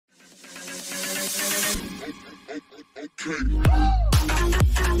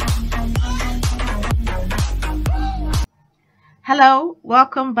Hello,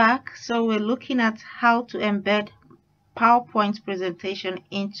 welcome back. So we're looking at how to embed PowerPoint presentation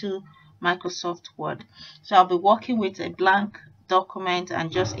into Microsoft Word. So I'll be working with a blank document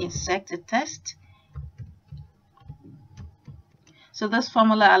and just insert a text. So this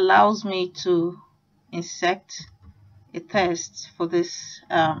formula allows me to insert a text for this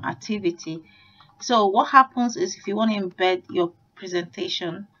activity. So what happens is, if you want to embed your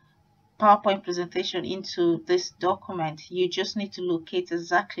presentation, PowerPoint presentation, into this document, you just need to locate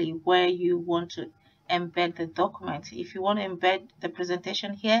exactly where you want to embed the document. If you want to embed the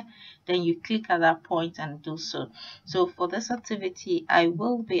presentation here, then you click at that point and do so. So for this activity, I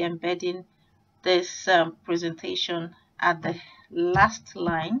will be embedding this presentation at the last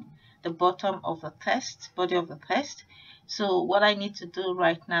line, the bottom of the text, body of the text. So what I need to do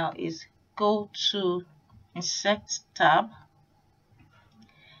right now is go to Insert tab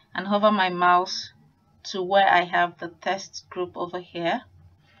and hover my mouse to where I have the text group over here.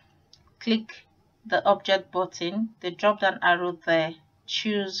 Click the object button, the drop down arrow there,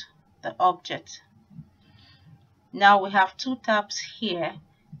 choose the object. Now we have two tabs here.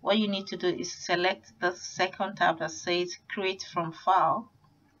 What you need to do is select the second tab that says create from file.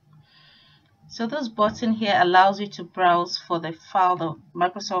 So this button here allows you to browse for the file, the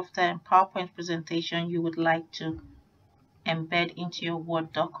Microsoft PowerPoint presentation you would like to embed into your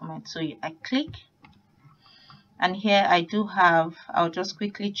Word document. So I click, and here I do have, I'll just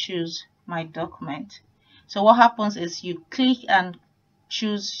quickly choose my document. So what happens is you click and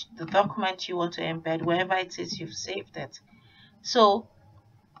choose the document you want to embed wherever it is you've saved it. So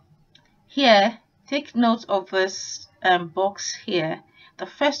here, take note of this box here. The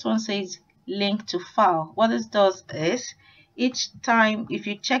first one says link to file. What this does is, each time if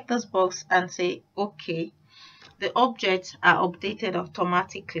you check this box and say OK, the objects are updated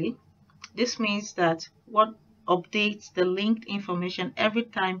automatically. This means that what updates the linked information every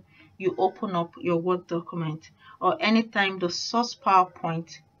time you open up your Word document, or anytime the source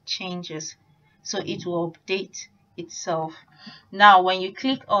PowerPoint changes. So it will update itself. Now when you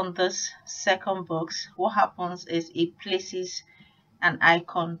click on this second box, what happens is it places an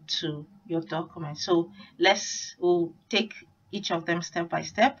icon to your document. So we'll take each of them step by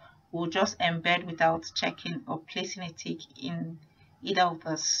step. We'll just embed without checking or placing a tick in either of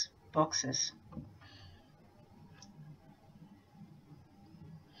those boxes.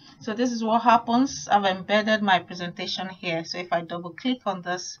 So this is what happens. I've embedded my presentation here. So if I double click on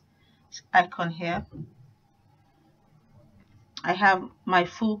this icon here, I have my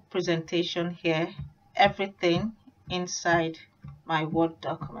full presentation here, everything inside my Word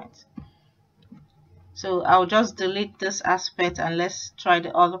document. So I'll just delete this aspect and let's try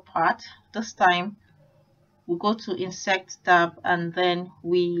the other part. This time we'll go to Insert tab and then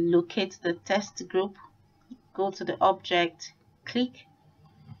we locate the text group, go to the object, click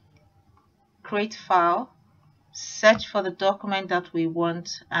create file, search for the document that we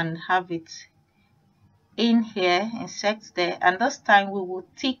want and have it in here, insert there, and this time we will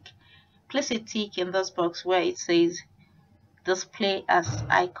place a tick in this box where it says display as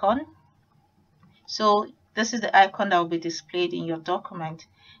icon. So this is the icon that will be displayed in your document.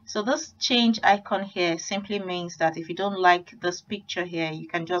 So this change icon here simply means that if you don't like this picture here, you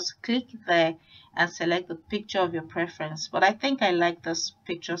can just click there and select the picture of your preference. But I think I like this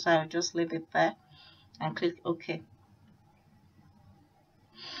picture, so I'll just leave it there and click OK.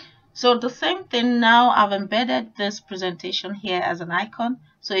 So the same thing, now I've embedded this presentation here as an icon.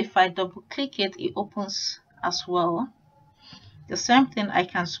 So if I double click it, it opens as well. The same thing, I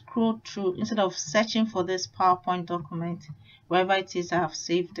can scroll through instead of searching for this PowerPoint document wherever it is I have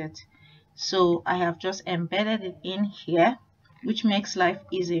saved it. So I have just embedded it in here, which makes life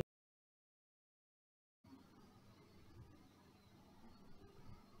easy.